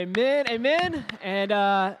Amen, amen.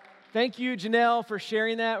 And thank you, Janelle, for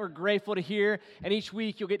sharing that. We're grateful to hear. And each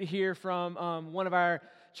week you'll get to hear from one of our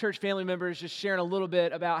church family members just sharing a little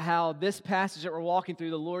bit about how this passage that we're walking through,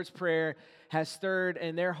 the Lord's Prayer, has stirred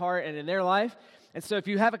in their heart and in their life. And so if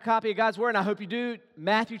you have a copy of God's Word, and I hope you do,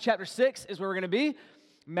 Matthew chapter 6 is where we're going to be.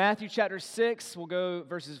 Matthew chapter 6, we'll go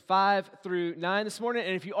verses 5 through 9 this morning.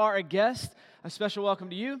 And if you are a guest, a special welcome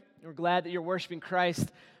to you. We're glad that you're worshiping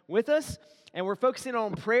Christ with us. And we're focusing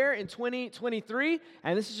on prayer in 2023,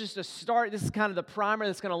 and this is just a start. This is kind of the primer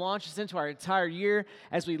that's going to launch us into our entire year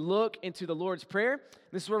as we look into the Lord's Prayer.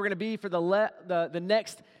 This is where we're going to be for the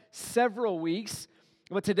next several weeks.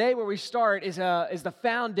 But today, where we start is the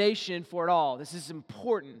foundation for it all. This is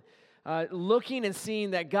important. Looking and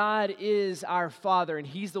seeing that God is our Father, and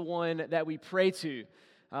He's the one that we pray to.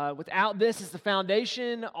 Without this as the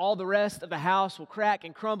foundation, all the rest of the house will crack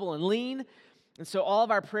and crumble and lean. And so all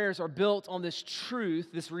of our prayers are built on this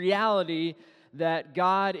truth, this reality that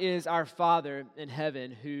God is our Father in heaven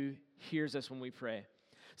who hears us when we pray.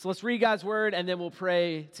 So let's read God's Word and then we'll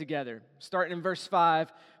pray together. Starting in verse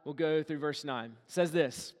 5, we'll go through verse 9. It says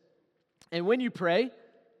this, "And when you pray,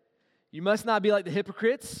 you must not be like the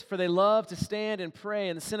hypocrites, for they love to stand and pray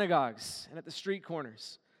in the synagogues and at the street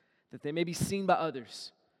corners, that they may be seen by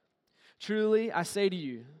others. Truly, I say to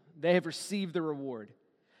you, they have received the reward.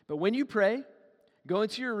 But when you pray, go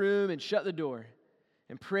into your room and shut the door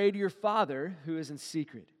and pray to your Father who is in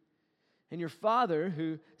secret. And your Father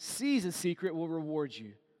who sees in secret will reward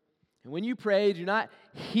you. And when you pray, do not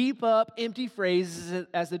heap up empty phrases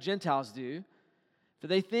as the Gentiles do, for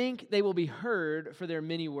they think they will be heard for their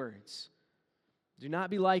many words. Do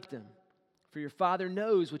not be like them, for your Father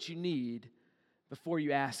knows what you need before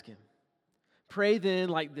you ask Him. Pray then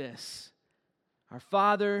like this, Our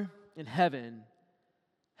Father in heaven,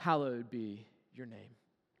 hallowed be your name."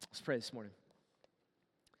 Let's pray this morning.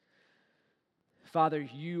 Father,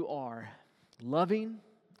 you are loving,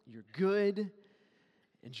 you're good,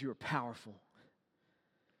 and you are powerful.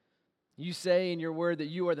 You say in your word that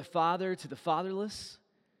you are the Father to the fatherless,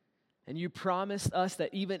 and you promise us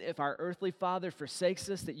that even if our earthly father forsakes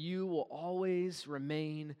us, that you will always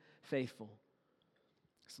remain faithful.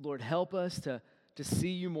 So Lord, help us to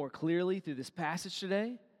see you more clearly through this passage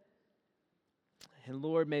today. And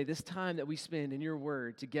Lord, may this time that we spend in your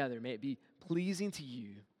word together, may it be pleasing to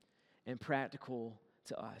you and practical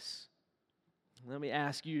to us. Let me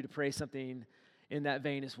ask you to pray something in that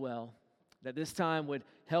vein as well, that this time would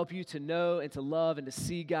help you to know and to love and to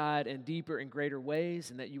see God in deeper and greater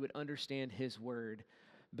ways, and that you would understand His word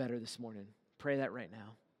better this morning. Pray that right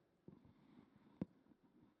now.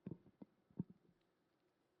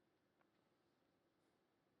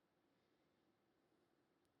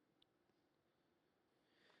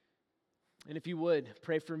 And if you would,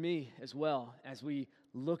 pray for me as well as we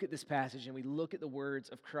look at this passage and we look at the words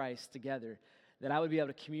of Christ together, that I would be able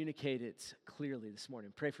to communicate it clearly this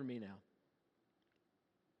morning. Pray for me now.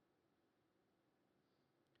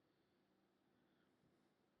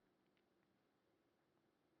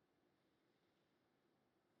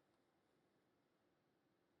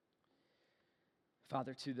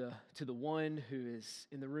 Father, to the one who is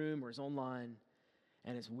in the room or is online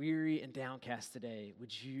and is weary and downcast today,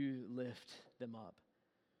 would you lift them up?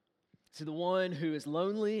 To the one who is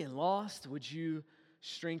lonely and lost, would you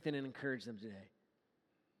strengthen and encourage them today?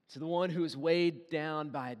 To the one who is weighed down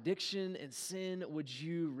by addiction and sin, would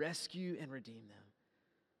you rescue and redeem them?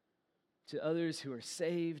 To others who are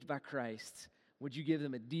saved by Christ, would you give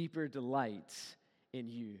them a deeper delight in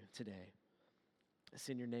you today? It's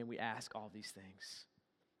in your name we ask all these things.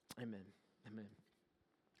 Amen. Amen.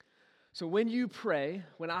 So when you pray,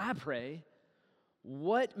 when I pray,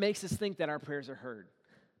 what makes us think that our prayers are heard?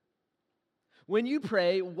 When you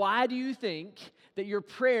pray, why do you think that your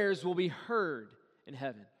prayers will be heard in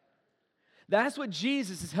heaven? That's what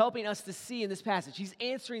Jesus is helping us to see in this passage. He's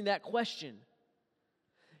answering that question.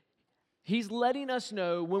 He's letting us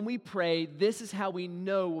know when we pray, this is how we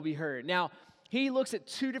know we'll be heard. Now, he looks at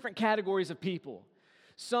two different categories of people.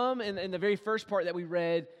 Some, in the very first part that we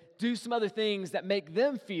read, do some other things that make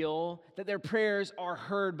them feel that their prayers are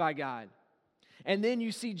heard by God. And then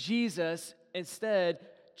you see Jesus instead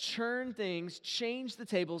churn things, change the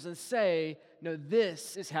tables, and say, no,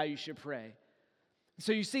 this is how you should pray.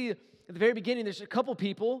 So you see at the very beginning, there's a couple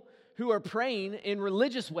people who are praying in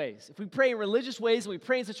religious ways. If we pray in religious ways and we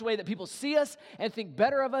pray in such a way that people see us and think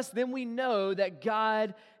better of us, then we know that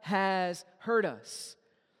God has heard us.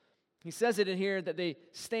 He says it in here that they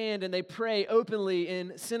stand and they pray openly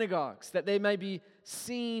in synagogues, that they may be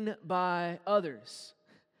seen by others.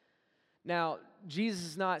 Now, Jesus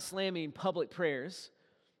is not slamming public prayers.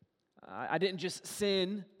 I didn't just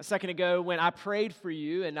sin a second ago when I prayed for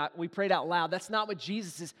you and we prayed out loud. That's not what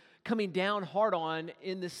Jesus is coming down hard on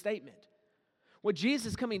in this statement. What Jesus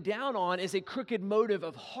is coming down on is a crooked motive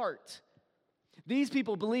of heart. These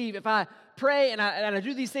people believe if I pray and I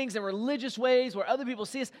do these things in religious ways where other people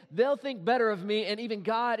see us, they'll think better of me, and even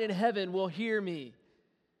God in heaven will hear me.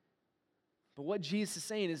 But what Jesus is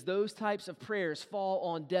saying is those types of prayers fall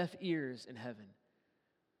on deaf ears in heaven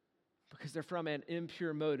because they're from an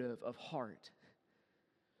impure motive of heart.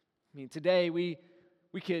 I mean, today we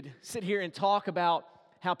could sit here and talk about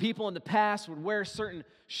how people in the past would wear certain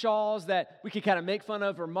shawls that we could kind of make fun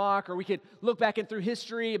of or mock, or we could look back in through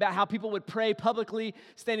history about how people would pray publicly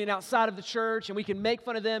standing outside of the church, and we can make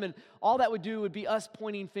fun of them, and all that would do would be us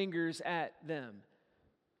pointing fingers at them.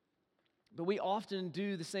 But we often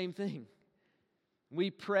do the same thing.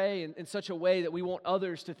 We pray in such a way that we want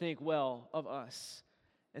others to think well of us,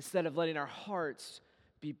 instead of letting our hearts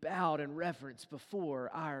be bowed in reverence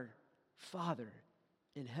before our Father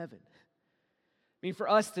in heaven. I mean, for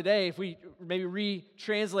us today, if we maybe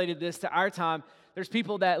retranslated this to our time, there's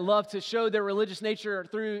people that love to show their religious nature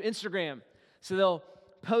through Instagram. So they'll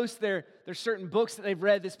post their certain books that they've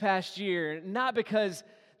read this past year, not because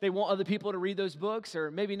they want other people to read those books,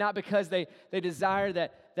 or maybe not because they desire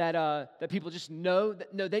that people just know.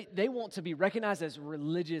 No, they want to be recognized as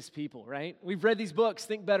religious people, right? We've read these books,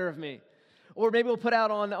 think better of me. Or maybe we'll put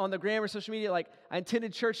out on the gram or social media, like, I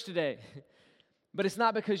attended church today. But it's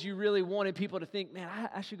not because you really wanted people to think, man,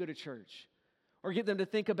 I should go to church, or get them to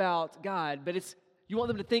think about God, but you want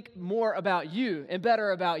them to think more about you and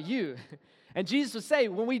better about you. And Jesus would say,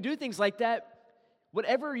 when we do things like that,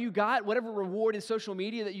 whatever you got, whatever reward in social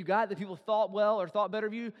media that you got, that people thought well or thought better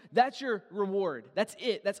of you, that's your reward. That's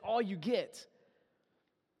it. That's all you get.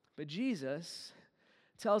 But Jesus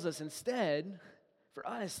tells us instead, for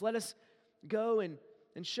us, let us go and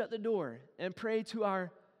shut the door and pray to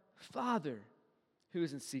our Father who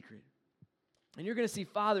is in secret. And you're going to see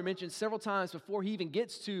Father mentioned several times before he even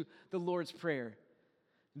gets to the Lord's Prayer.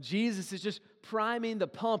 Jesus is just priming the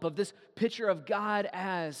pump of this picture of God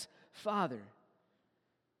as Father.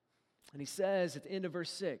 And he says at the end of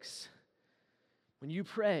verse 6, when you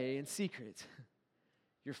pray in secret,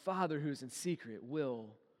 your Father who is in secret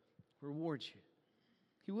will reward you.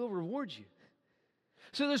 He will reward you.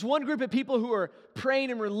 So there's one group of people who are praying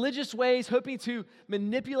in religious ways, hoping to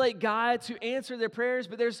manipulate God to answer their prayers,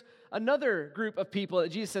 but there's another group of people that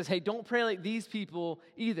Jesus says, hey, don't pray like these people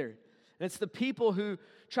either. And it's the people who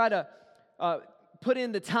try to put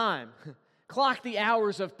in the time, clock the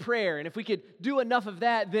hours of prayer, and if we could do enough of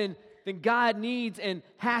that, then God needs and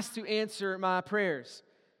has to answer my prayers.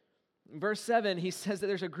 In verse 7, he says that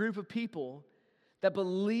there's a group of people that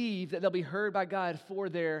believe that they'll be heard by God for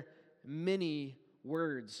their many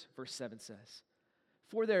words, verse 7 says.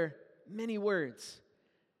 For their many words.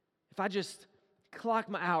 If I just clock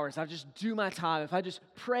my hours, I just do my time, if I just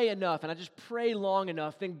pray enough and I just pray long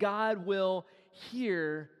enough, then God will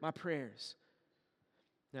hear my prayers.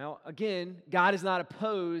 Now, again, God is not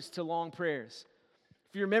opposed to long prayers.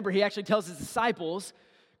 If you remember, he actually tells his disciples,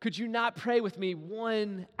 could you not pray with me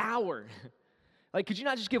 1 hour? Like, could you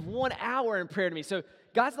not just give 1 hour in prayer to me? So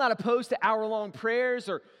God's not opposed to hour-long prayers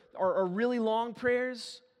or really long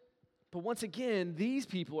prayers. But once again, these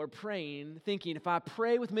people are praying, thinking, if I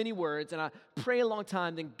pray with many words and I pray a long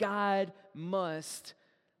time, then God must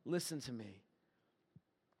listen to me.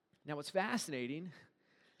 Now, what's fascinating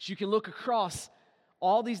is you can look across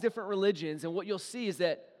all these different religions, and what you'll see is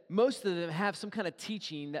that most of them have some kind of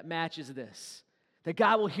teaching that matches this, that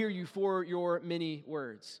God will hear you for your many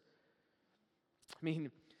words. I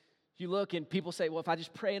mean, you look and people say, well, if I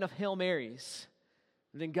just pray enough Hail Marys,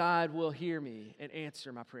 then God will hear me and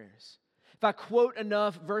answer my prayers. If I quote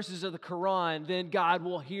enough verses of the Quran, then God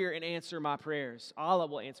will hear and answer my prayers. Allah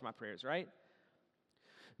will answer my prayers, right?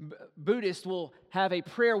 Buddhists will have a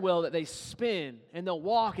prayer wheel that they spin, and they'll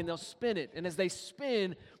walk and they'll spin it. And as they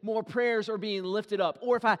spin, more prayers are being lifted up.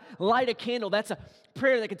 Or if I light a candle, that's a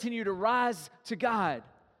prayer that continues to rise to God.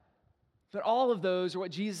 But all of those are what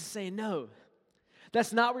Jesus is saying, no.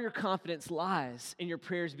 That's not where your confidence lies in your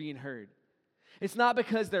prayers being heard. It's not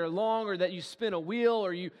because they're long or that you spin a wheel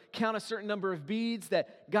or you count a certain number of beads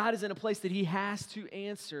that God is in a place that he has to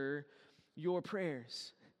answer your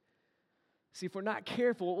prayers. See, if we're not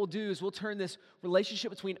careful, what we'll do is we'll turn this relationship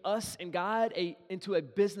between us and God into a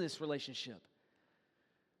business relationship.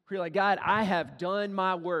 Where you're like, God, I have done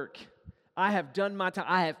my work. I have done my time.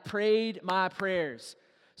 I have prayed my prayers.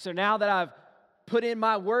 So now that I've put in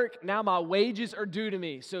my work, now my wages are due to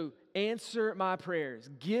me. So answer my prayers.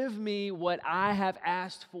 Give me what I have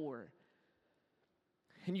asked for.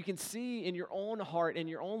 And you can see in your own heart, in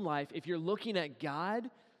your own life, if you're looking at God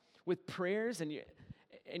with prayers and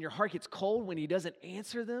your heart gets cold when he doesn't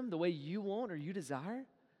answer them the way you want or you desire, and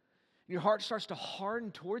your heart starts to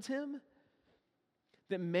harden towards him,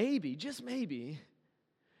 that maybe, just maybe,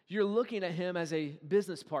 you're looking at him as a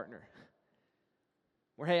business partner.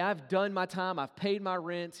 Where, hey, I've done my time, I've paid my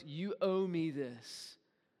rent, you owe me this.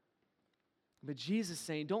 But Jesus is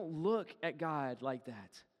saying, don't look at God like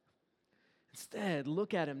that. Instead,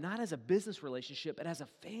 look at him not as a business relationship, but as a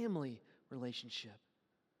family relationship.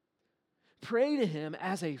 Pray to him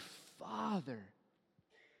as a father.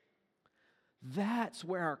 That's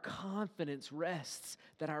where our confidence rests,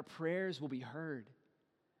 that our prayers will be heard.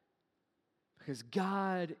 Because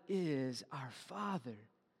God is our Father.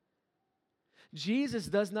 Jesus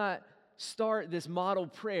does not start this model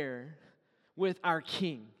prayer with our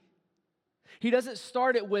King. He doesn't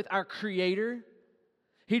start it with our Creator.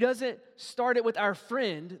 He doesn't start it with our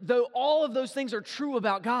friend, though all of those things are true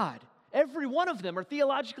about God. Every one of them are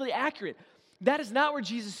theologically accurate. That is not where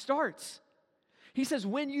Jesus starts. He says,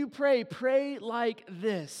 when you pray, pray like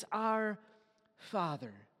this, our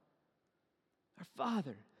Father. Our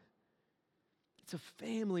Father. It's a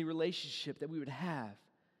family relationship that we would have.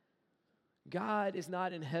 God is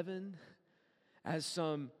not in heaven as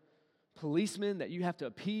some policeman that you have to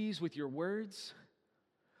appease with your words.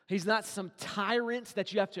 He's not some tyrant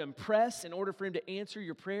that you have to impress in order for him to answer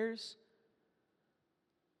your prayers.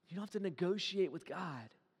 You don't have to negotiate with God.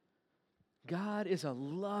 God is a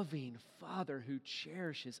loving Father who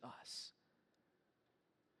cherishes us.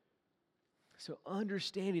 So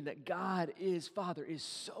understanding that God is Father is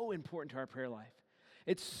so important to our prayer life.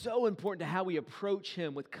 It's so important to how we approach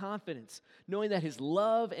him with confidence, knowing that his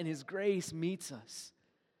love and his grace meets us.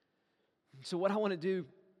 So what I want to do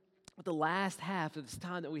with the last half of this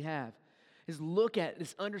time that we have is look at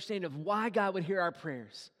this understanding of why God would hear our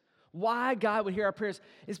prayers. Why God would hear our prayers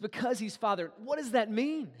is because he's Father. What does that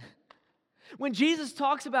mean? When Jesus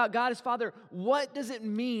talks about God as Father, what does it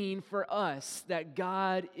mean for us that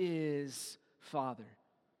God is Father?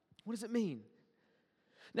 What does it mean?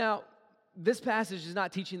 Now, this passage is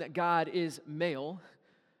not teaching that God is male,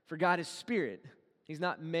 for God is spirit. He's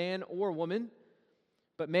not man or woman,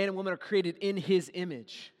 but man and woman are created in his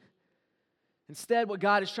image. Instead, what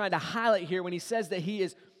God is trying to highlight here when he says that he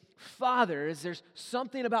is Father is there's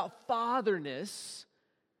something about fatherness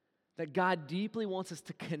that God deeply wants us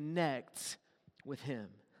to connect with him.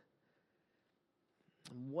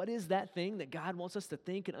 And what is that thing that God wants us to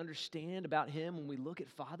think and understand about him when we look at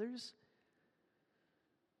fathers?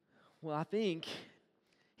 Well, I think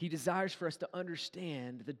he desires for us to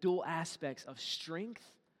understand the dual aspects of strength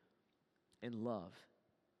and love.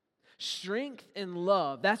 Strength and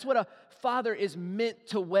love. That's what a father is meant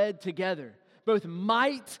to wed together. Both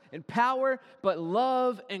might and power, but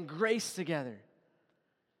love and grace together.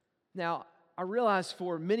 Now, I realize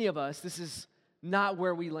for many of us, this is not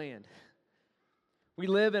where we land. We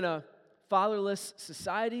live in a fatherless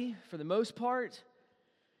society for the most part.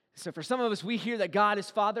 So for some of us, we hear that God is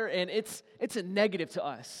Father, and it's a negative to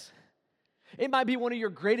us. It might be one of your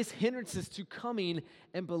greatest hindrances to coming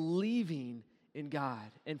and believing in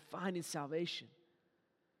God and finding salvation.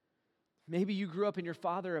 Maybe you grew up and your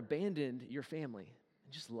father abandoned your family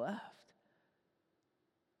and just left.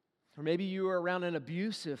 Or maybe you were around an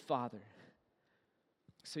abusive father.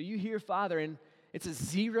 So you hear Father, and it's a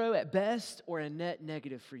 0 at best or a net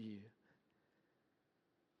negative for you.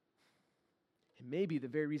 It may be the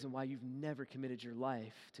very reason why you've never committed your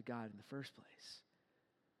life to God in the first place.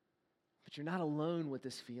 But you're not alone with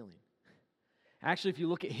this feeling. Actually, if you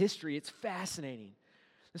look at history, it's fascinating.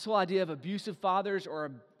 This whole idea of abusive fathers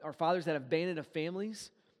or fathers that have abandoned of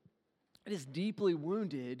families, it has deeply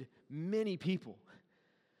wounded many people.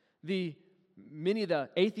 Many of the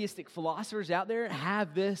atheistic philosophers out there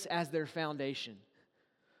have this as their foundation.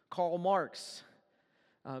 Karl Marx,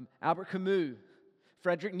 Albert Camus,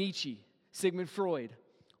 Friedrich Nietzsche, Sigmund Freud,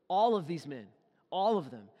 all of these men, all of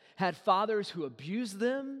them, had fathers who abused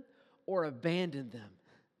them or abandoned them.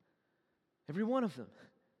 Every one of them.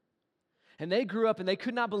 And they grew up and they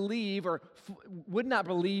could not believe or would not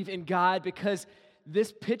believe in God because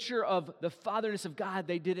this picture of the fatherness of God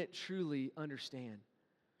they didn't truly understand.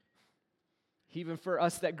 Even for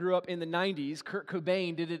us that grew up in the 90s, Kurt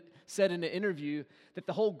Cobain said in an interview that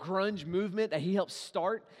the whole grunge movement that he helped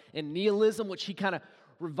start and nihilism, which he kind of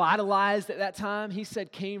revitalized at that time, he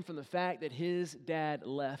said came from the fact that his dad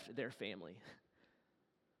left their family.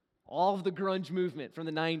 All of the grunge movement from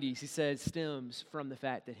the 90s, he said, stems from the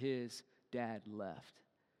fact that his dad left.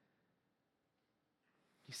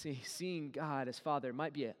 You see, seeing God as Father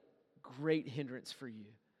might be a great hindrance for you.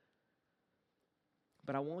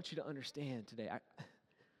 But I want you to understand today,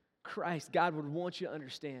 Christ, God would want you to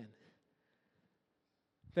understand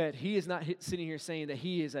that he is not sitting here saying that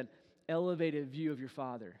he is an elevated view of your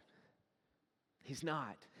Father. He's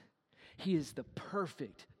not. He is the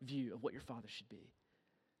perfect view of what your Father should be.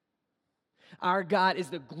 Our God is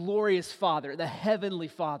the glorious Father, the heavenly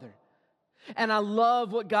Father. And I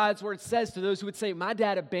love what God's word says to those who would say, my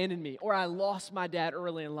dad abandoned me, or I lost my dad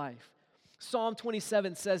early in life. Psalm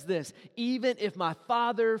 27 says this, even if my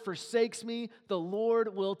father forsakes me, the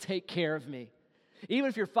Lord will take care of me. Even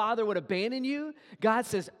if your father would abandon you, God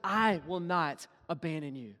says, I will not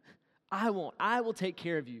abandon you. I won't. I will take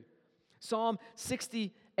care of you. Psalm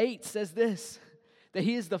 68 says this, that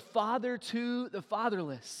he is the father to the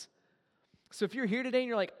fatherless. So if you're here today and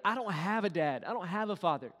you're like, I don't have a dad, I don't have a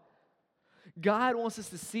father, God wants us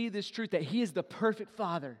to see this truth that he is the perfect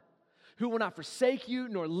Father who will not forsake you,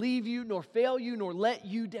 nor leave you, nor fail you, nor let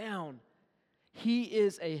you down. He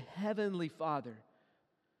is a heavenly Father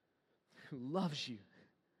who loves you.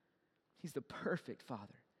 He's the perfect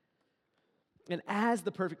Father. And as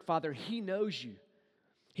the perfect Father, he knows you.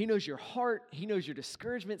 He knows your heart. He knows your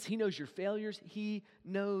discouragements. He knows your failures. He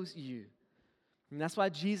knows you. And that's why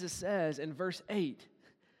Jesus says in verse 8,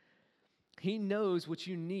 he knows what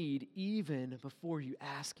you need even before you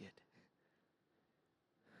ask it.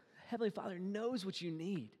 Heavenly Father knows what you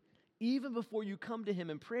need even before you come to him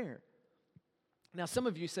in prayer. Now, some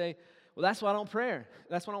of you say, well, that's why I don't pray.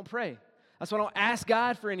 That's why I don't pray. That's why I don't ask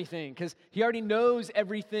God for anything, because he already knows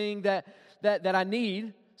everything that I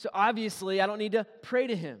need. So obviously, I don't need to pray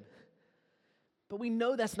to him. But we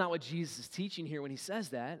know that's not what Jesus is teaching here when he says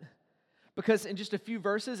that. Because in just a few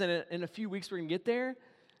verses, and in a few weeks we're going to get there,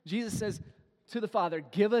 Jesus says to the Father,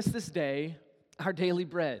 give us this day our daily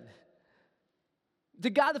bread.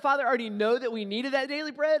 Did God the Father already know that we needed that daily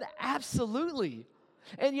bread? Absolutely.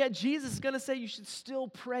 And yet Jesus is going to say you should still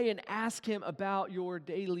pray and ask him about your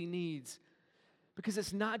daily needs. Because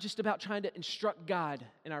it's not just about trying to instruct God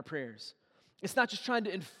in our prayers. It's not just trying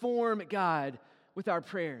to inform God with our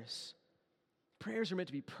prayers. Prayers are meant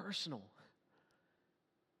to be personal.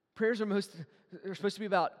 Prayers are supposed to be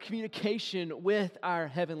about communication with our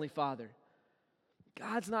Heavenly Father.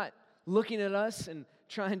 God's not looking at us and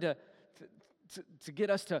trying to get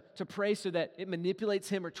us to pray so that it manipulates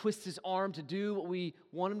him or twists his arm to do what we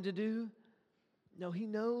want him to do. No, he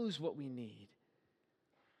knows what we need.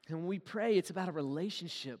 And when we pray, it's about a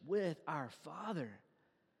relationship with our Father.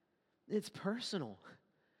 It's personal.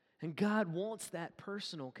 And God wants that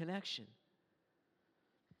personal connection.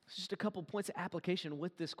 Just a couple points of application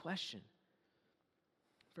with this question.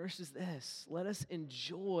 First is this: let us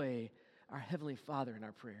enjoy our Heavenly Father in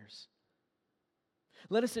our prayers.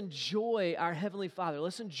 Let us enjoy our Heavenly Father.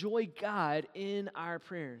 Let's enjoy God in our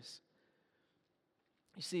prayers.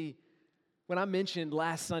 You see, when I mentioned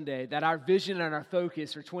last Sunday that our vision and our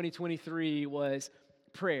focus for 2023 was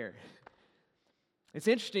prayer, it's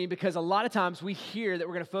interesting because a lot of times we hear that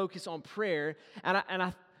we're going to focus on prayer, and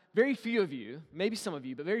I very few of you, maybe some of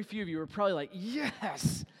you, but very few of you are probably like,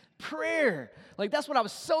 yes, prayer. Like, that's what I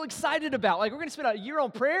was so excited about. Like, we're going to spend a year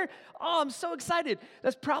on prayer? Oh, I'm so excited.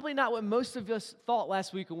 That's probably not what most of us thought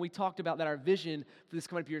last week when we talked about that our vision for this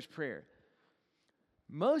coming up year is prayer.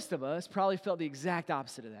 Most of us probably felt the exact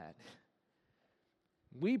opposite of that.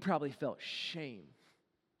 We probably felt shame.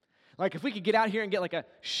 Like, if we could get out here and get like a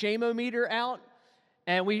shame-o-meter out,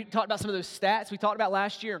 and we talked about some of those stats we talked about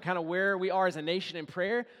last year and kind of where we are as a nation in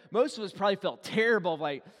prayer, most of us probably felt terrible,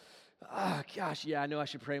 like, oh, gosh, yeah, I know I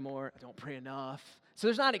should pray more. I don't pray enough. So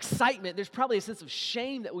there's not excitement. There's probably a sense of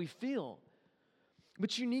shame that we feel.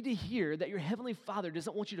 But you need to hear that your Heavenly Father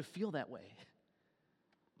doesn't want you to feel that way.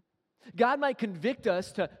 God might convict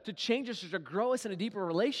us to change us or to grow us in a deeper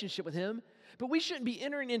relationship with him, but we shouldn't be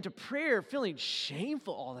entering into prayer feeling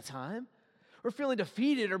shameful all the time, or feeling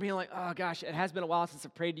defeated, or being like, oh gosh, it has been a while since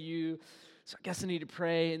I've prayed to you, so I guess I need to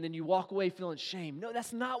pray, and then you walk away feeling shame. No,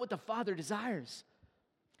 that's not what the Father desires.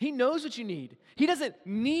 He knows what you need. He doesn't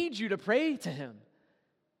need you to pray to him.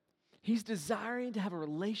 He's desiring to have a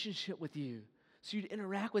relationship with you so you'd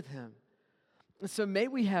interact with him. And so may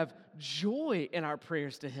we have joy in our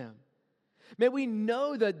prayers to him. May we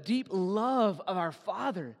know the deep love of our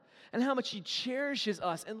Father and how much he cherishes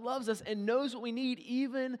us and loves us and knows what we need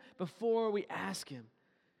even before we ask him.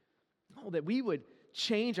 Oh, that we would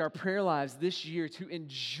change our prayer lives this year to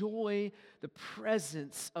enjoy the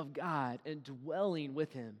presence of God and dwelling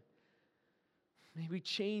with him. May we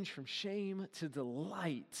change from shame to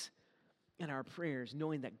delight in our prayers,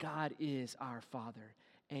 knowing that God is our Father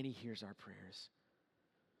and he hears our prayers.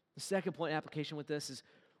 The second point application with this is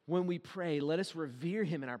when we pray, let us revere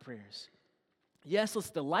him in our prayers. Yes, let's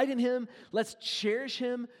delight in him, let's cherish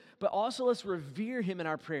him, but also let's revere him in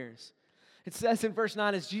our prayers. It says in verse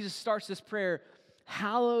 9, as Jesus starts this prayer,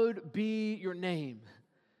 hallowed be your name.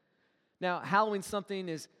 Now, hallowing something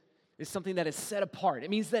is something that is set apart. It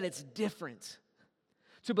means that it's different.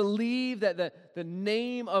 To believe that the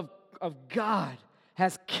name of God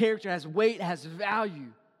has character, has weight, has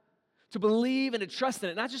value. To believe and to trust in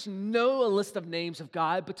it, not just know a list of names of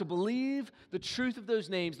God, but to believe the truth of those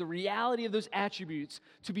names, the reality of those attributes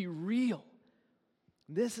to be real.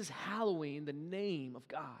 This is hallowing the name of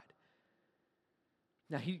God.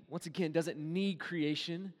 Now, he, once again, doesn't need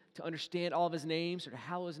creation to understand all of his names or to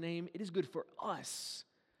hallow his name. It is good for us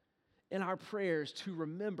in our prayers to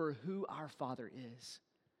remember who our Father is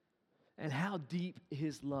and how deep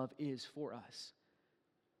his love is for us.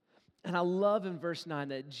 And I love in verse 9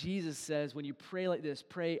 that Jesus says, when you pray like this,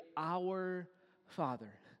 pray our Father.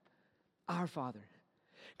 Our Father.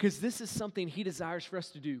 Because this is something he desires for us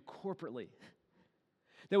to do corporately.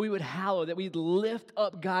 That we would hallow, that we'd lift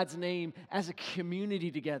up God's name as a community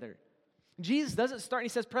together. Jesus doesn't start and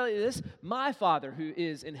he says, pray like this, my Father who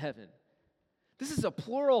is in heaven. This is a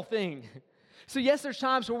plural thing. So yes, there's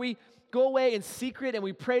times where we go away in secret and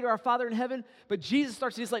we pray to our Father in heaven, but Jesus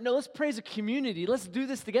starts to just like, no, let's pray as a community. Let's do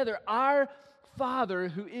this together. Our Father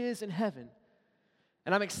who is in heaven.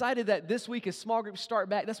 And I'm excited that this week as small groups start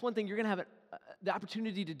back, that's one thing you're going to have the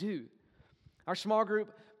opportunity to do. Our small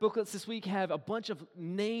group booklets this week have a bunch of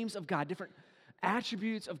names of God, different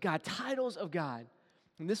attributes of God, titles of God.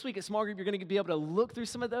 And this week at small group, you're going to be able to look through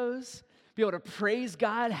some of those, be able to praise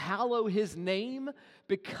God, hallow his name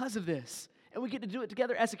because of this. And we get to do it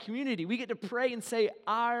together as a community. We get to pray and say,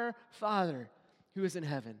 our Father who is in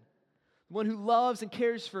heaven. The one who loves and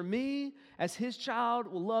cares for me as his child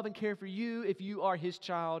will love and care for you if you are his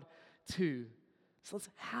child too. So let's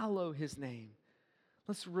hallow his name.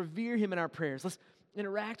 Let's revere him in our prayers. Let's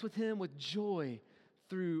interact with him with joy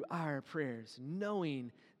through our prayers,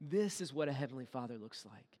 knowing this is what a heavenly Father looks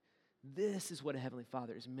like. This is what a heavenly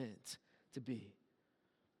Father is meant to be.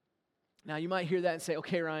 Now, you might hear that and say,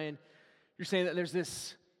 okay, Ryan, you're saying that there's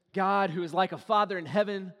this God who is like a Father in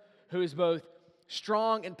heaven, who is both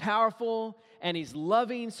strong and powerful, and he's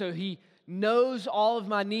loving, so he knows all of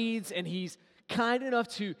my needs, and he's kind enough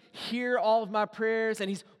to hear all of my prayers, and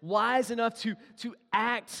he's wise enough to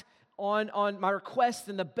act on my requests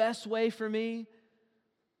in the best way for me.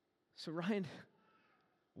 So, Ryan,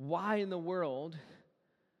 why in the world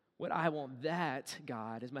would I want that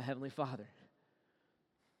God as my Heavenly Father?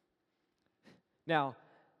 Now,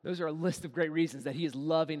 those are a list of great reasons that he is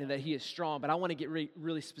loving and that he is strong, but I want to get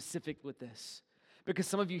really specific with this. Because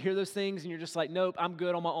some of you hear those things and you're just like, nope, I'm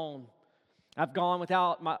good on my own. I've gone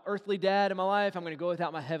without my earthly dad in my life. I'm going to go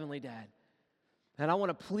without my heavenly dad. And I want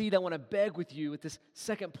to plead, I want to beg with you with this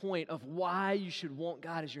second point of why you should want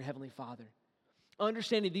God as your heavenly Father.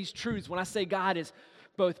 Understanding these truths, when I say God is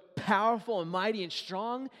both powerful and mighty and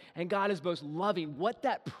strong, and God is both loving, what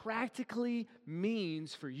that practically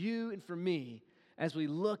means for you and for me as we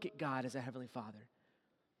look at God as a heavenly Father.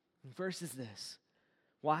 And first is this.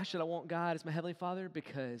 Why should I want God as my heavenly Father?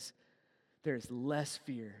 Because there is less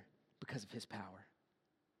fear because of his power.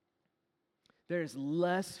 There is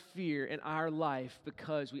less fear in our life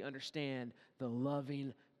because we understand the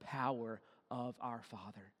loving power of our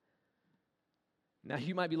Father. Now,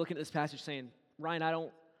 you might be looking at this passage saying, Ryan, I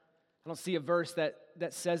don't see a verse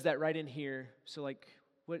that says that right in here. So, like,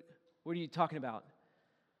 what are you talking about?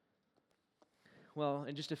 Well,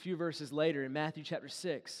 in just a few verses later, in Matthew chapter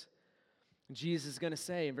 6, Jesus is going to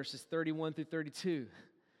say in verses 31 through 32,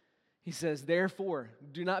 he says, therefore,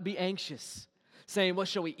 do not be anxious, saying, what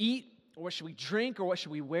shall we eat, or what shall we drink, or what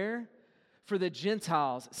shall we wear? For the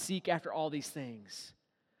Gentiles seek after all these things,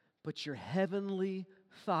 but your heavenly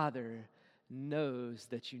Father knows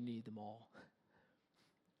that you need them all.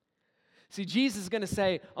 See, Jesus is going to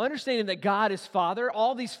say, understanding that God is Father,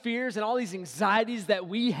 all these fears and all these anxieties that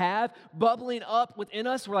we have bubbling up within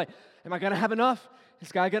us, we're like, am I going to have enough?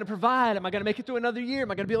 Is God going to provide? Am I going to make it through another year?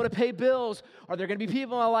 Am I going to be able to pay bills? Are there going to be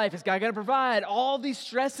people in my life? Is God going to provide? All these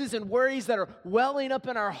stresses and worries that are welling up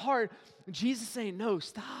in our heart. And Jesus is saying, no,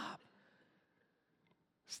 stop.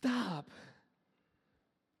 Stop.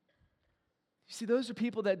 You see, those are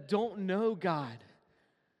people that don't know God.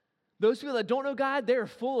 Those people that don't know God, they're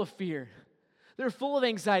full of fear. They're full of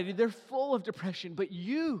anxiety. They're full of depression. But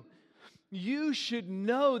you should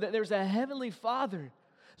know that there's a heavenly Father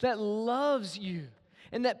that loves you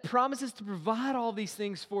and that promises to provide all these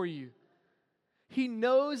things for you. He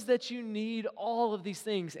knows that you need all of these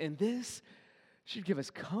things, and this should give us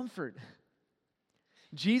comfort.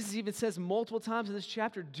 Jesus even says multiple times in this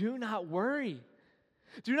chapter, do not worry.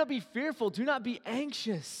 Do not be fearful. Do not be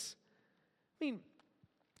anxious. I mean,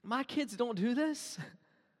 my kids don't do this.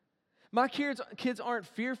 My kids aren't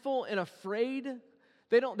fearful and afraid.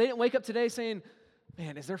 They didn't wake up today saying,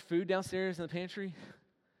 man, is there food downstairs in the pantry?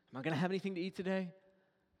 Am I going to have anything to eat today?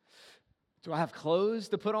 Do I have clothes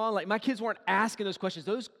to put on? Like, my kids weren't asking those questions.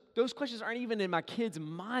 Those questions aren't even in my kids'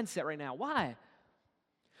 mindset right now. Why?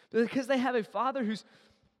 Because they have a father who's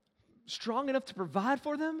strong enough to provide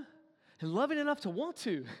for them and loving enough to want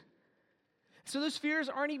to. So those fears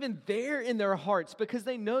aren't even there in their hearts because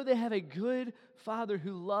they know they have a good father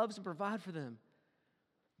who loves and provides for them.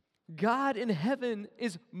 God in heaven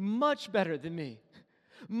is much better than me.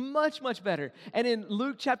 Much, much better. And in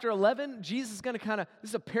Luke chapter 11, Jesus is going to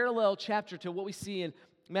this is a parallel chapter to what we see in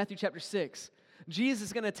Matthew chapter 6. Jesus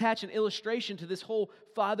is going to attach an illustration to this whole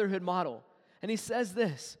fatherhood model. And he says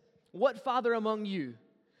this, what father among you,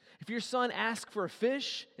 if your son asks for a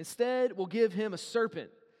fish, instead will give him a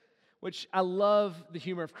serpent? Which I love the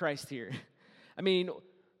humor of Christ here. I mean,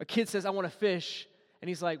 a kid says, I want a fish. And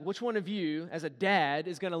he's like, which one of you, as a dad,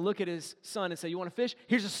 is going to look at his son and say, you want a fish?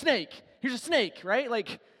 Here's a snake. Here's a snake, right?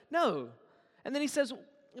 Like, no. And then he says,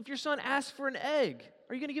 if your son asks for an egg,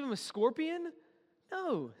 are you going to give him a scorpion?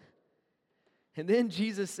 No. And then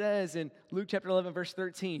Jesus says in Luke chapter 11, verse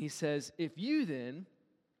 13, he says, if you then,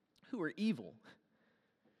 who are evil,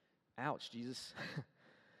 ouch, Jesus.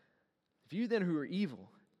 If you then who are evil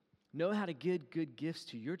know how to give good gifts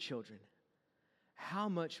to your children, how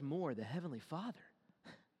much more the Heavenly Father?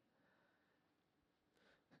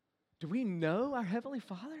 Do we know our Heavenly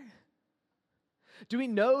Father? Do we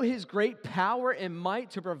know His great power and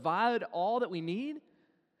might to provide all that we need?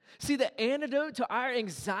 See, the antidote to our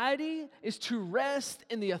anxiety is to rest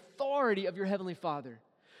in the authority of your Heavenly Father,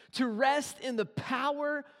 to rest in the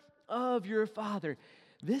power of your Father.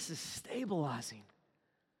 This is stabilizing.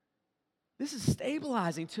 This is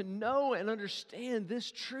stabilizing to know and understand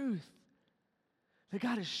this truth, that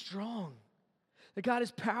God is strong, that God is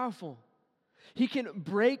powerful. He can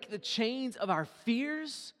break the chains of our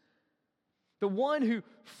fears. The one who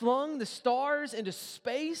flung the stars into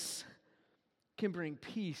space can bring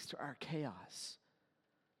peace to our chaos.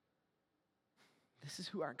 This is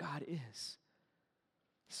who our God is.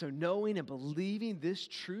 So knowing and believing this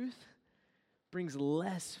truth brings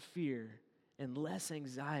less fear and less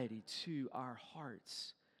anxiety to our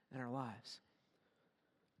hearts and our lives.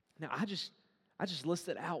 Now, I just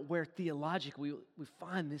listed out where theologically we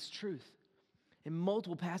find this truth in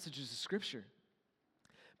multiple passages of Scripture.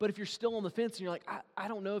 But if you're still on the fence and you're like, I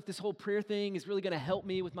don't know if this whole prayer thing is really going to help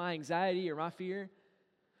me with my anxiety or my fear,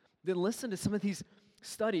 then listen to some of these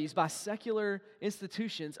studies by secular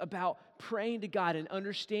institutions about praying to God and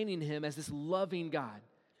understanding Him as this loving God.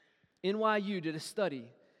 NYU did a study,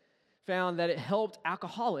 found that it helped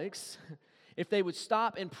alcoholics if they would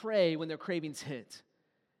stop and pray when their cravings hit.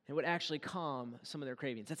 It would actually calm some of their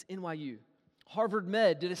cravings. That's NYU. Harvard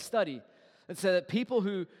Med did a study that said that people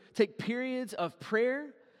who take periods of prayer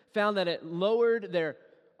found that it lowered their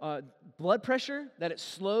blood pressure, that it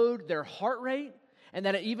slowed their heart rate, and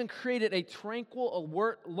that it even created a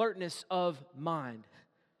tranquil alertness of mind.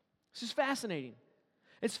 This is fascinating.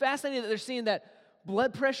 It's fascinating that they're seeing that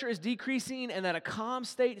blood pressure is decreasing and that a calm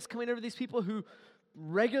state is coming over these people who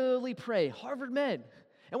regularly pray. Harvard Med.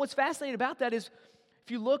 And what's fascinating about that is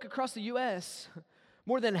if you look across the U.S.,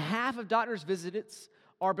 more than half of doctors' visits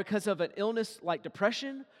are because of an illness like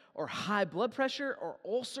depression or high blood pressure or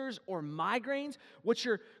ulcers or migraines, which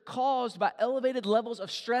are caused by elevated levels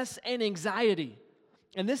of stress and anxiety.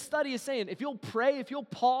 And this study is saying if you'll pray, if you'll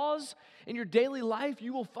pause in your daily life,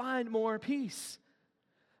 you will find more peace.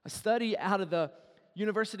 A study out of the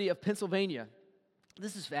University of Pennsylvania,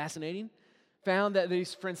 this is fascinating, found that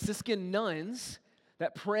these Franciscan nuns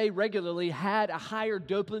that pray regularly had a higher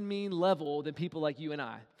dopamine level than people like you and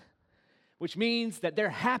I, which means that they're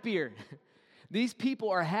happier. These people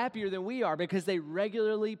are happier than we are because they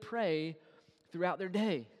regularly pray throughout their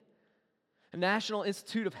day. The National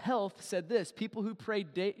Institute of Health said this, people who pray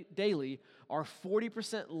daily are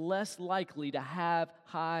 40% less likely to have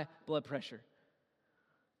high blood pressure.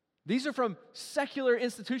 These are from secular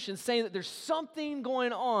institutions saying that there's something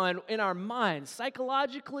going on in our minds,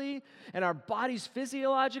 psychologically, and our bodies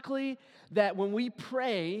physiologically, that when we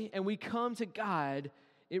pray and we come to God,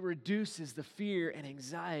 it reduces the fear and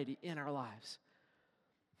anxiety in our lives.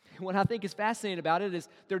 And what I think is fascinating about it is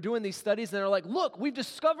they're doing these studies and they're like, look, we've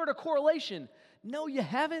discovered a correlation. No, you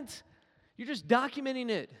haven't. You're just documenting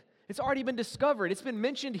it. It's already been discovered. It's been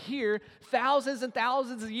mentioned here thousands and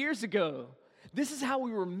thousands of years ago. This is how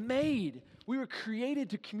we were made. We were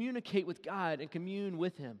created to communicate with God and commune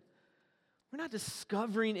with Him. We're not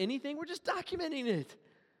discovering anything. We're just documenting it.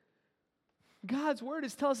 God's word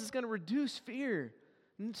is telling us it's going to reduce fear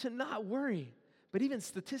and to not worry. But even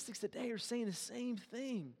statistics today are saying the same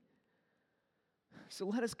thing. So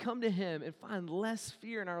let us come to him and find less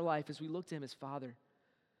fear in our life as we look to him as Father.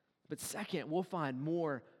 But second, we'll find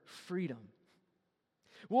more freedom.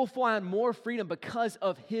 We'll find more freedom because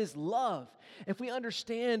of his love. If we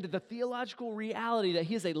understand the theological reality that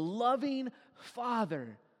he is a loving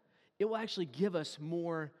Father, it will actually give us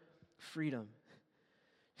more freedom.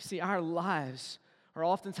 You see, our lives are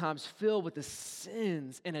oftentimes filled with the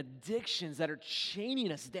sins and addictions that are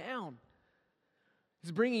chaining us down.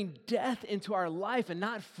 It's bringing death into our life and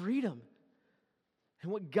not freedom.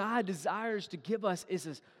 And what God desires to give us is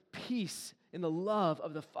this peace in the love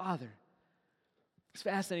of the Father. It's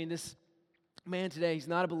fascinating. This man today, he's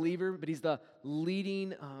not a believer, but he's the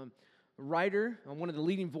leading writer, one of the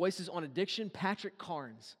leading voices on addiction, Patrick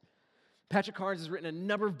Carnes. Patrick Carnes has written a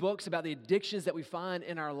number of books about the addictions that we find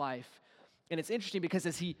in our life. And it's interesting because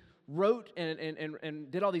as he wrote and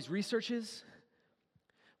did all these researches,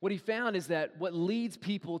 what he found is that what leads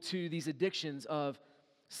people to these addictions of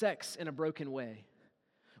sex in a broken way,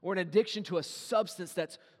 or an addiction to a substance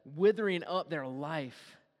that's withering up their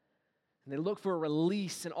life, and they look for a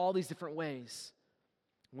release in all these different ways.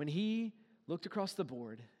 When he looked across the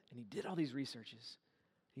board and he did all these researches,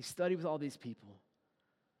 he studied with all these people,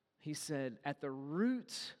 he said, at the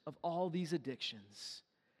root of all these addictions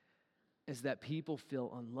is that people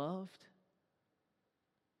feel unloved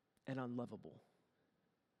and unlovable.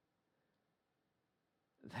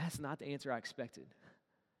 That's not the answer I expected.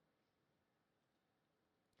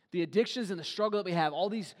 The addictions and the struggle that we have, all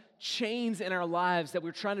these chains in our lives that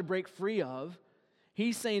we're trying to break free of,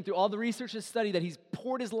 he's saying through all the research and study that he's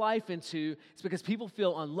poured his life into, it's because people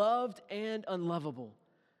feel unloved and unlovable.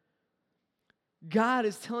 God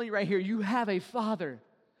is telling you right here, you have a Father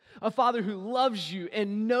who loves you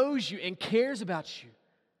and knows you and cares about you.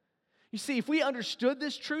 You see, if we understood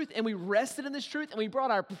this truth and we rested in this truth and we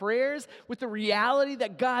brought our prayers with the reality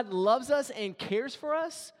that God loves us and cares for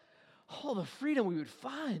us, all the freedom we would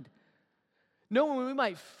find. Knowing we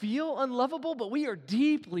might feel unlovable, but we are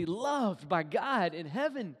deeply loved by God in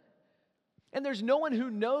heaven. And there's no one who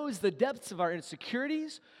knows the depths of our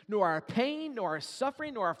insecurities, nor our pain, nor our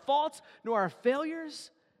suffering, nor our faults, nor our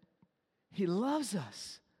failures. He loves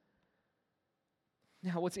us.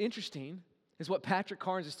 Now, what's interesting is what Patrick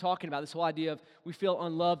Carnes is talking about, this whole idea of we feel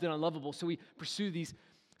unloved and unlovable, so we pursue these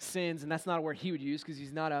sins, and that's not a word he would use because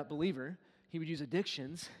he's not a believer. He would use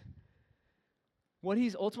addictions. What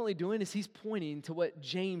he's ultimately doing is he's pointing to what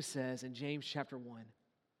James says in James chapter 1.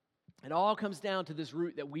 It all comes down to this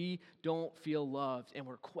root that we don't feel loved and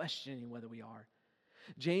we're questioning whether we are.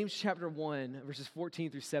 James chapter 1, verses 14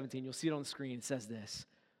 through 17, you'll see it on the screen, it says this.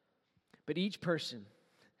 But each person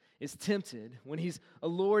is tempted when he's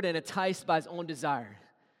allured and enticed by his own desire.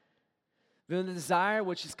 Then the desire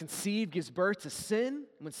which is conceived gives birth to sin.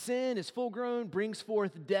 When sin is full grown, brings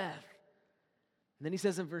forth death. And then he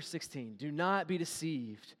says in verse 16, do not be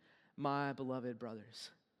deceived, my beloved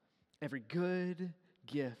brothers. Every good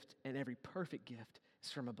gift and every perfect gift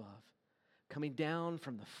is from above, coming down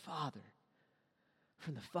from the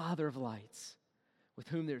Father of lights, with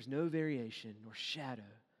whom there's no variation nor shadow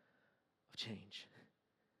of change.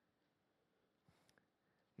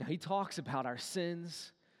 Now he talks about our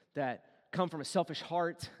sins that come from a selfish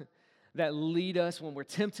heart, that lead us when we're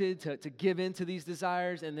tempted to give in to these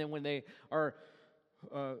desires, and then when they are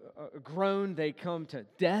grown, they come to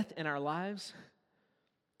death in our lives.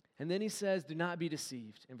 And then he says, do not be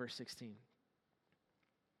deceived in verse 16.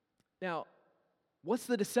 Now, what's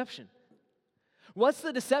the deception? What's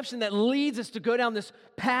the deception that leads us to go down this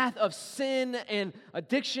path of sin and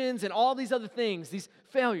addictions and all these other things, these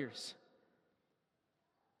failures?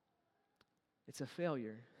 It's a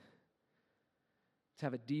failure to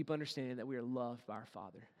have a deep understanding that we are loved by our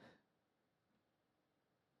Father.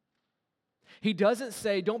 He doesn't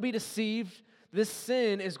say, don't be deceived, this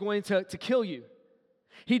sin is going to kill you.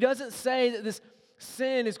 He doesn't say that this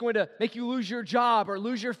sin is going to make you lose your job or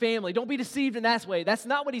lose your family. Don't be deceived in that way. That's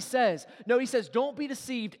not what he says. No, he says, don't be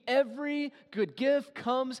deceived. Every good gift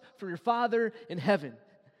comes from your Father in heaven.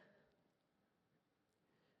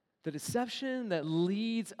 The deception that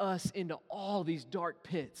leads us into all these dark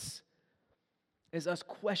pits is us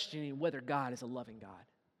questioning whether God is a loving God.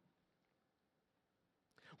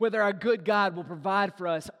 Whether our good God will provide for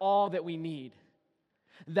us all that we need.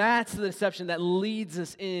 That's the deception that leads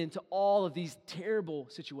us into all of these terrible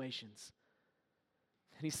situations.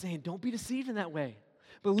 And he's saying, don't be deceived in that way.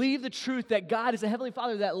 Believe the truth that God is a heavenly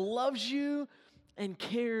Father that loves you and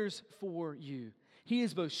cares for you. He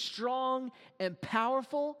is both strong and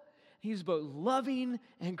powerful. He's both loving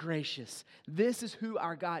and gracious. This is who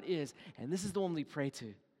our God is, and this is the one we pray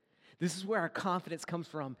to. This is where our confidence comes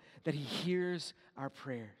from, that he hears our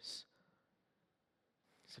prayers.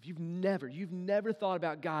 So if you've never thought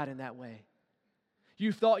about God in that way,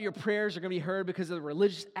 you thought your prayers are going to be heard because of the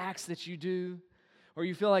religious acts that you do, or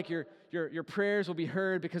you feel like your prayers will be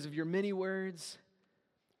heard because of your many words,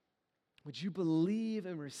 would you believe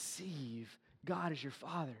and receive God as your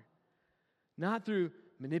Father? Not through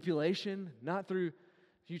manipulation, not through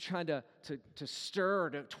you trying to stir or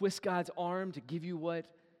to twist God's arm to give you what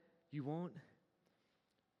you want,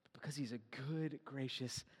 but because he's a good,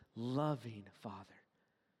 gracious, loving Father.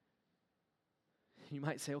 You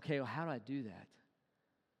might say, okay, well, how do I do that?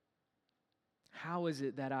 How is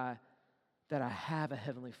it that I have a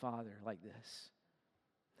Heavenly Father like this?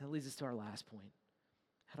 That leads us to our last point.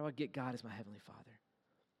 How do I get God as my Heavenly Father?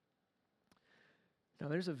 Now,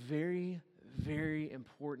 there's a very, very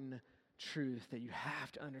important truth that you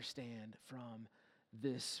have to understand from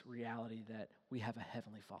this reality that we have a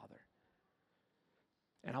Heavenly Father.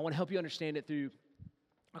 And I want to help you understand it through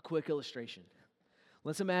a quick illustration.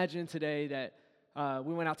 Let's imagine today that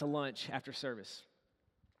we went out to lunch after service.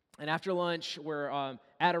 And after lunch, we're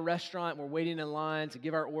at a restaurant, we're waiting in line to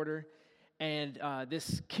give our order, and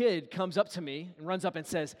this kid comes up to me and runs up and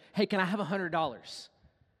says, "Hey, can I have $100?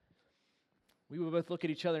 We would both look at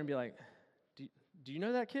each other and be like, do you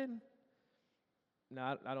know that kid?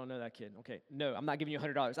 No, I don't know that kid. Okay, no, I'm not giving you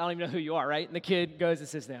 $100. I don't even know who you are, right? And the kid goes and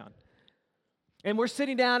sits down. And we're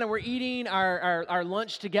sitting down and we're eating our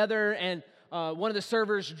lunch together, and one of the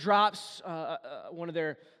servers drops one of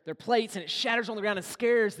their plates, and it shatters on the ground and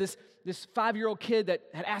scares this 5-year-old kid that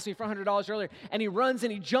had asked me for $100 earlier. And he runs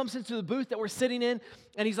and he jumps into the booth that we're sitting in,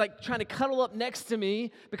 and he's like trying to cuddle up next to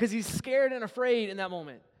me because he's scared and afraid in that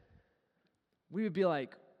moment. We would be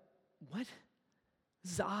like, what?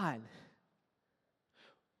 This is odd.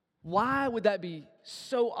 Why would that be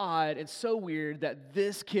so odd and so weird that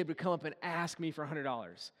this kid would come up and ask me for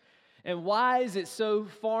 $100? And why is it so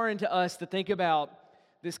foreign to us to think about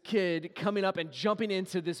this kid coming up and jumping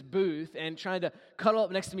into this booth and trying to cuddle up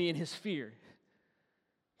next to me in his fear?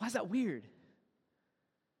 Why is that weird?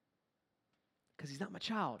 Because he's not my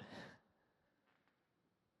child.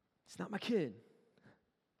 It's not my kid.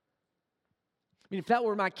 I mean, if that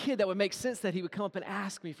were my kid, that would make sense that he would come up and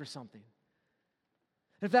ask me for something.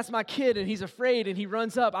 And if that's my kid and he's afraid and he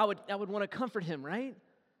runs up, I would want to comfort him, right?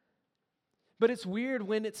 But it's weird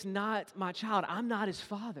when it's not my child. I'm not his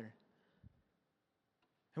father.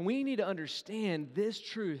 And we need to understand this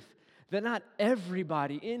truth, that not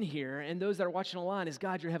everybody in here and those that are watching online is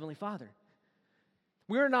God your Heavenly Father.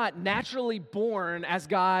 We're not naturally born as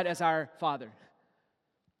God as our Father.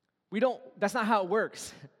 That's not how it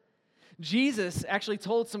works. Jesus actually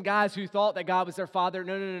told some guys who thought that God was their father,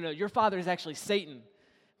 no, your father is actually Satan.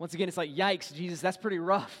 Once again, it's like, yikes, Jesus, that's pretty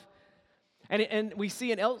rough. And we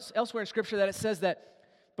see elsewhere in Scripture that it says that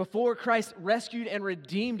before Christ rescued and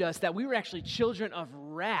redeemed us, that we were actually children of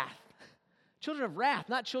wrath. Children of wrath,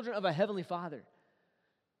 not children of a Heavenly Father.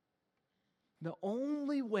 The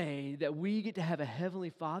only way that we get to have a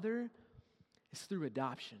Heavenly Father is through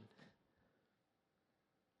adoption.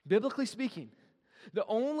 Biblically speaking, the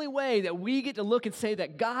only way that we get to look and say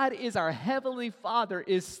that God is our Heavenly Father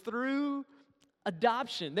is through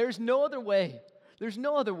adoption. There's no other way. There's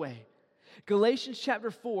no other way. Galatians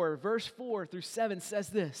chapter 4, verse 4 through 7 says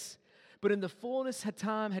this: "But in the fullness of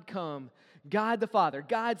time had come, God the Father,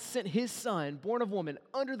 God sent His Son, born of woman,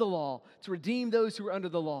 under the law, to redeem those who were under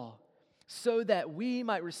the law, so that we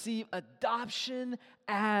might receive adoption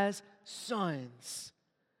as sons.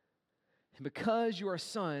 And because you are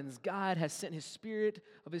sons, God has sent His Spirit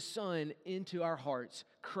of His Son into our hearts,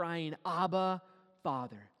 crying, Abba,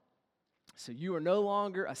 Father. So you are no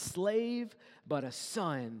longer a slave, but a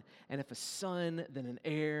son. And if a son, then an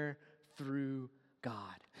heir through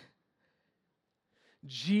God."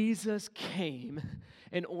 Jesus came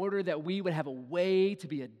in order that we would have a way to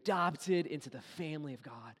be adopted into the family of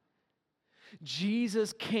God.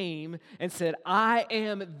 Jesus came and said, "I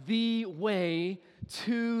am the way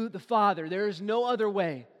to the Father. There is no other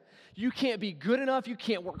way. You can't be good enough. You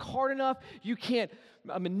can't work hard enough. You can't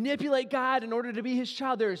manipulate God in order to be His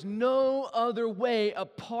child. There is no other way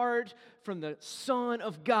apart from the Son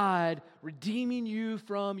of God redeeming you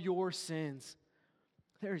from your sins.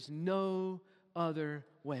 There is no other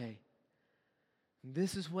way."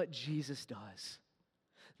 This is what Jesus does.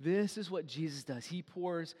 This is what Jesus does. He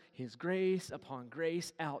pours His grace upon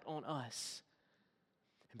grace out on us.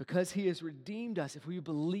 And because He has redeemed us, if we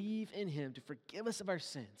believe in Him to forgive us of our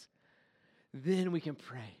sins, then we can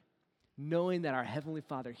pray, knowing that our Heavenly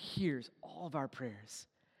Father hears all of our prayers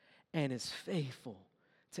and is faithful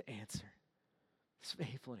to answer. Is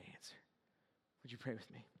faithful to answer. Would you pray with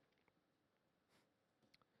me?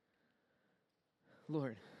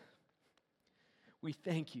 Lord, we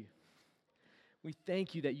thank you. We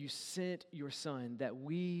thank you that you sent your Son, that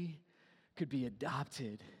we could be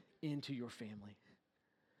adopted into your family.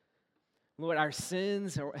 Lord, our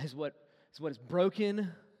sins is what has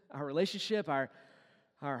broken our relationship, our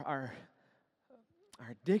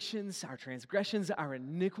addictions, our transgressions, our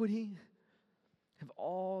iniquity have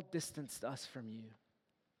all distanced us from you.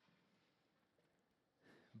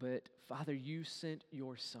 But Father, you sent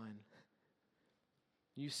your Son.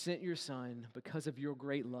 You sent your Son because of your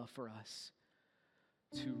great love for us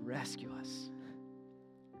to rescue us,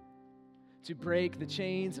 to break the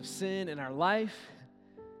chains of sin in our life,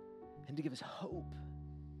 and to give us hope,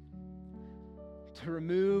 to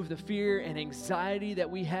remove the fear and anxiety that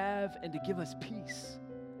we have, and to give us peace.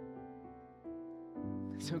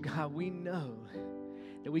 So God, we know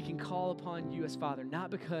that we can call upon you as Father,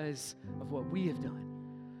 not because of what we have done,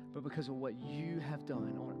 but because of what you have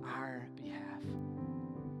done on our behalf.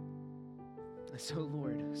 And so,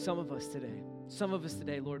 Lord, some of us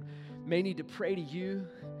today, Lord, may need to pray to you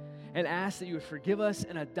and ask that you would forgive us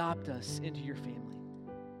and adopt us into your family.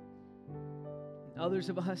 And others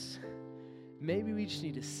of us, maybe we just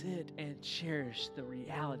need to sit and cherish the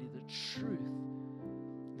reality, the truth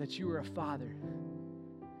that you are a Father,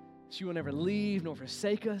 that you will never leave nor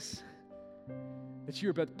forsake us, that you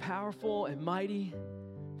are both powerful and mighty,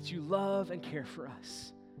 that you love and care for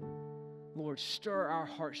us. Lord, stir our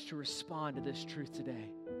hearts to respond to this truth today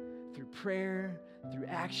through prayer, through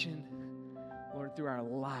action, Lord, through our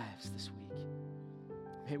lives this week.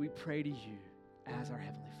 May we pray to you as our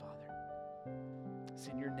Heavenly Father. It's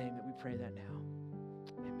in your name that we pray that now.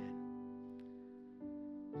 Amen.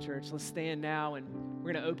 Church, let's stand now, and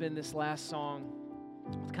we're going to open this last song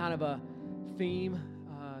with kind of a theme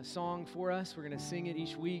song for us. We're going to sing it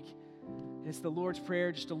each week. It's the Lord's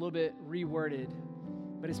Prayer, just a little bit reworded,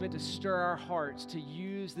 but it's meant to stir our hearts to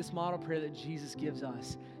use this model prayer that Jesus gives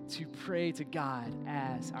us to pray to God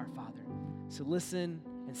as our Father. So listen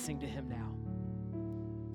and sing to him now.